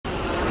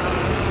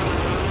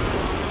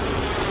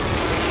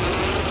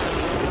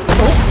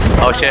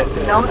Oh shit.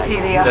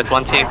 That's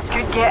one team.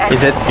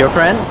 Is it your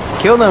friend?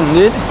 Kill them,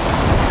 dude.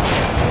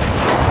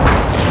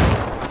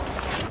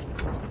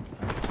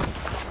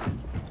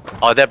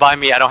 Oh, they're by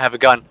me. I don't have a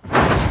gun.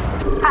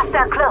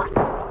 Hostile close.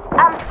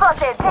 I'm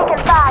spotted. Taking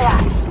fire.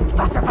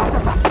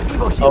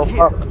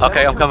 Oh,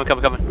 okay. I'm coming.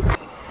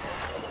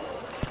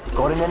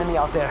 Got an enemy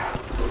out there.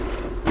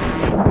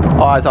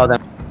 Oh, I saw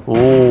them.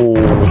 Ooh.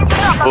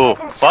 Ooh,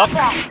 fuck.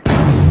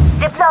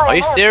 Are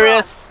you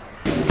serious?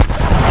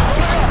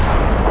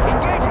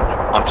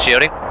 I'm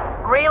shielding.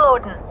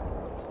 Reloading.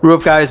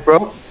 Roof guy is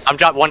broke. I'm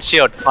dropped one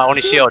shield. My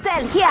only shield.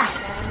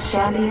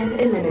 Champion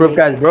eliminated. Roof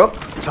guy is broke.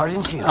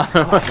 Sergeant Shields.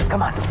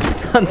 Come on.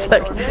 1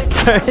 second.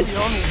 Sorry.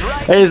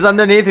 Hey, he's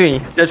underneath me.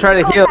 They're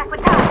trying to heal.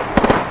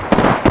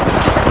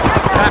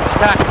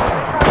 Back.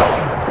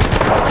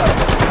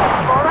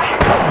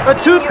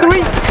 2,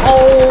 3.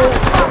 Oh,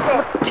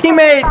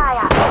 teammate.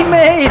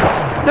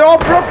 They're all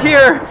broke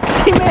here.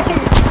 Teammate.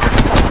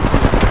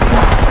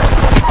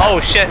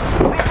 Oh shit.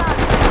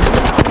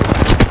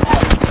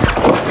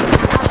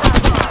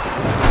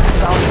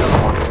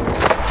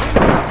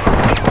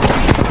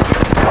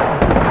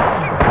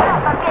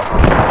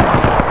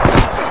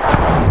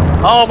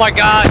 Oh my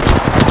god.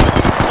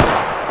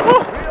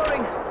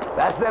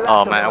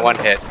 Oh man, one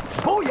hit.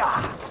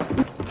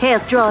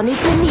 Health drawn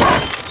if you need.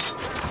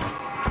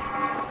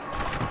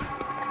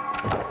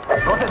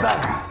 Got a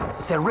banner.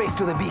 It's a race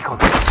to the beacon.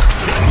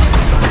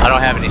 I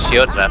don't have any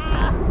shields left.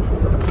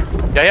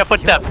 Yeah, yeah,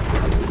 footsteps.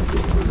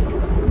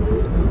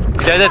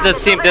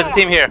 There's a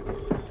team here.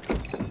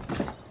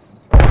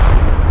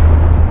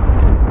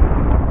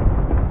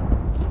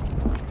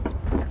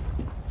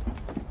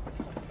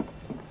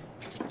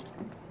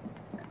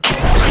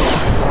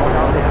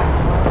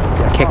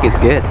 Kick is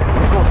good.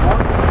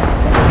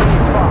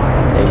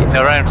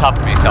 They're right on top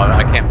of me, so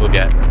I can't move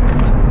yet.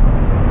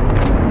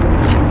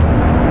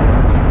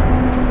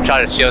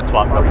 Try to shield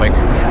swap real quick.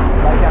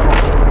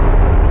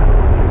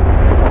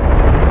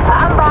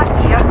 I'm back,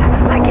 tears.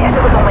 I guess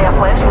it was only a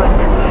flesh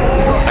wound.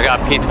 I got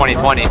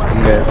P2020.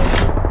 I'm good.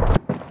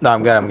 No,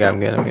 I'm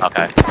good.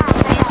 Okay.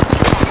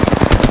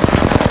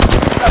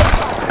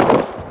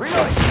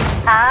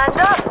 And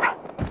up.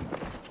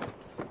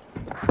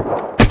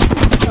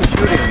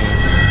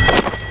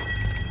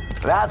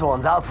 That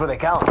one's out for the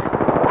count.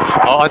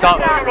 Oh, I thought.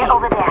 Enemy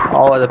over there.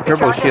 Oh, the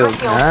purple shield.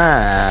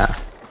 Ah.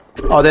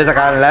 Oh, there's a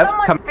guy left.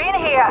 Someone's Come. been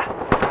here.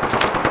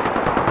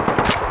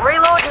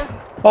 Reloading.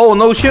 Oh,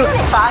 no shield.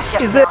 Bash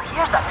Is yourself. it?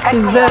 Here's a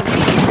Is pick that?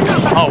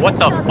 Oh, what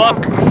the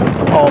fuck?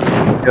 Oh,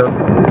 shield.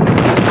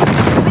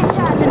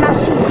 Recharging my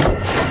shields.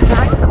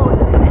 Ring close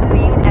and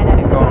being in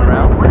He's it. going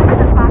around. One of us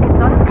is back in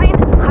sunscreen.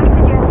 I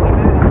suggest we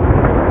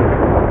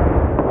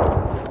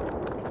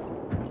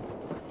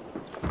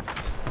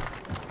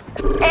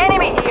move.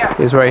 Enemy here.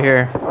 He's right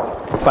here.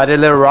 By the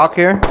little rock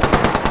here.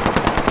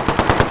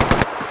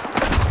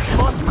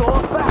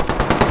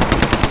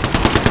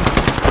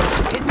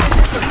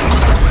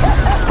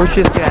 Push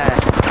this guy.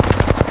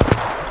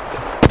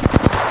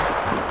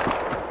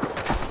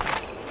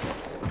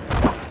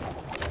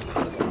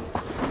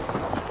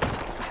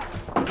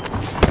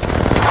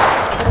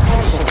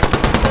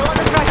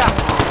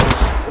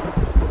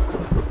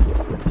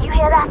 You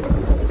hear that?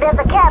 There's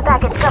a care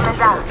package coming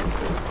down.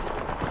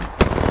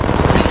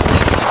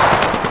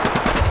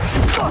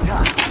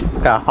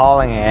 Got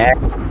hauling it.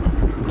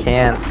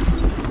 Can't.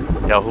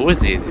 Yo, who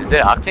is he? Is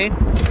it Octane?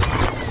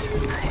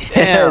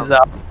 Damn.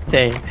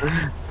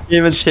 Damn.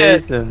 Even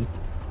Shit. chasing.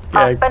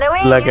 Up and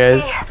away, Look,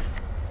 guys. beauty.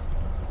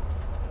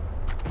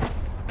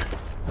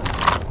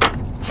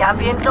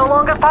 Champion's no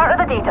longer part of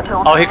the data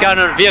pool. Oh, he got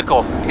under the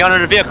vehicle.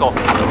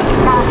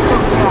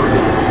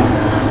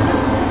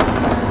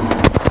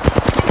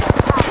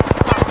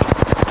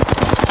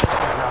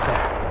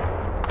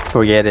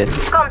 Forget it.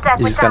 Contact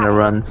He's with just gonna that.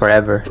 run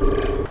forever.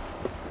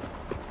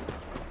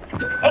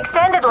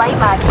 Extended light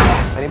mag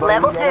here.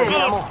 Level 2.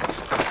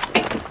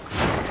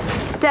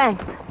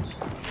 Thanks.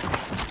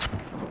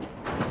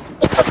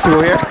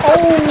 Through here.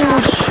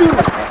 Oh shoot!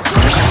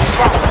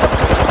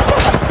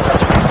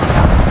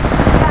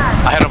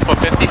 I had him for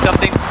 50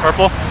 something.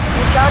 Purple.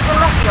 Recharging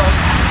my shield.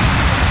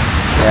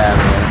 Yeah,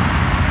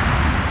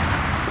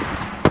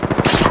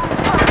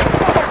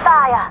 Taking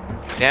fire.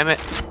 Damn it.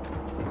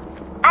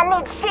 I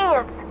need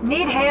shields.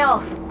 Need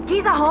health.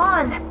 He's a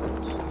horn.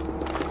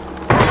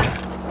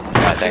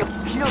 Alright, thanks.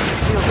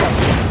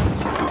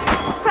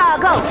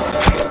 Froggo.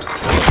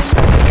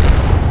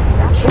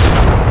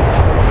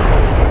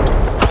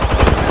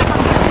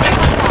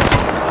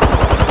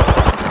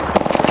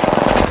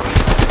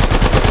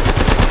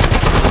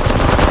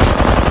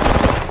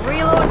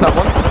 Reload. That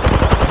one.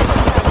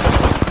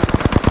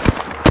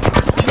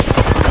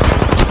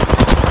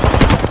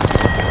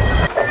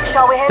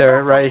 Shall we head They're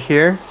this right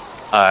here.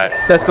 Alright.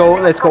 Let's go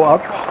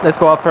up. Let's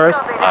go up first.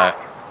 Alright.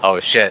 Oh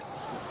shit.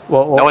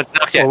 We'll No one's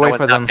knocked yet. we'll No wait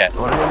for one's them. knocked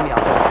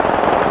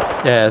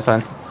yet. Yeah, it's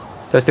fine.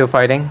 They're still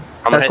fighting.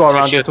 I'm Let's gonna go hit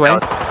around two this way.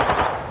 shields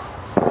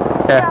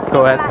Yeah,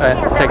 go ahead.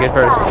 Take it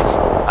first.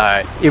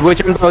 Alright. If we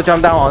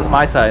jump down on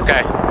my side.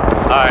 Okay.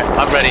 Alright,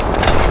 I'm ready.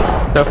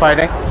 They're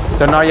fighting.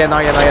 They're not yet.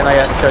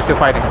 They're still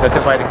fighting.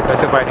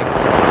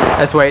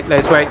 Let's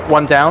wait.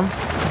 One down.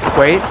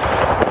 Wait.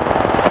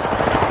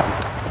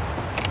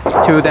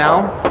 Two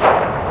down.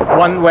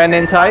 One went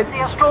inside. See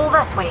a stroll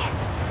this way.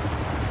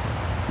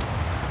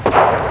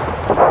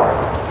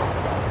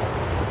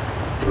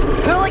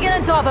 Hooligan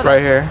on top of Right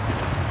us. here.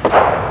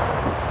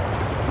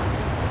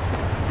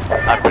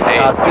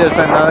 Grenade. There's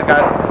another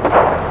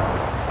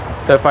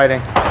guy. They're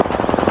fighting.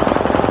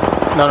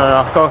 No.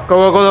 Go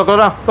down. Go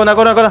now. One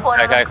Okay.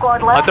 other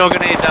squad I'll left. throw a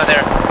grenade down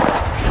there.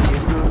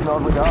 This dude's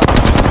not with us.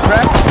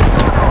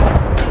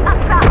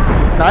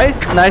 Nice.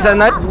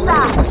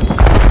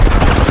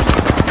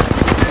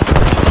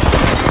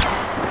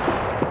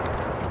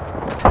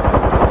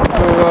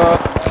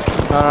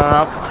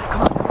 No.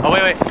 Oh,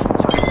 wait.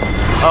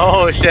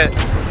 Oh, shit.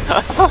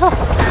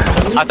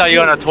 I thought you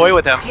were on a toy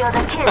with him. You're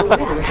the kill.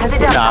 Head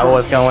it up. Nah, I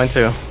was going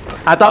to.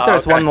 I thought there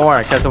was okay. one more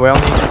because we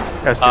only.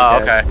 Oh,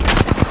 okay.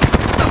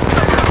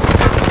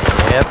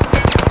 Yep.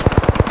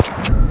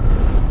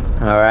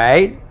 All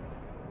right.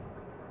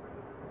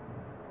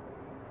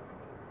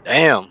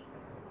 Damn.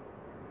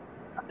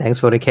 Thanks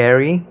for the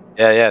carry.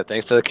 Yeah.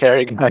 Thanks to the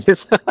carry,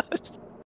 guys.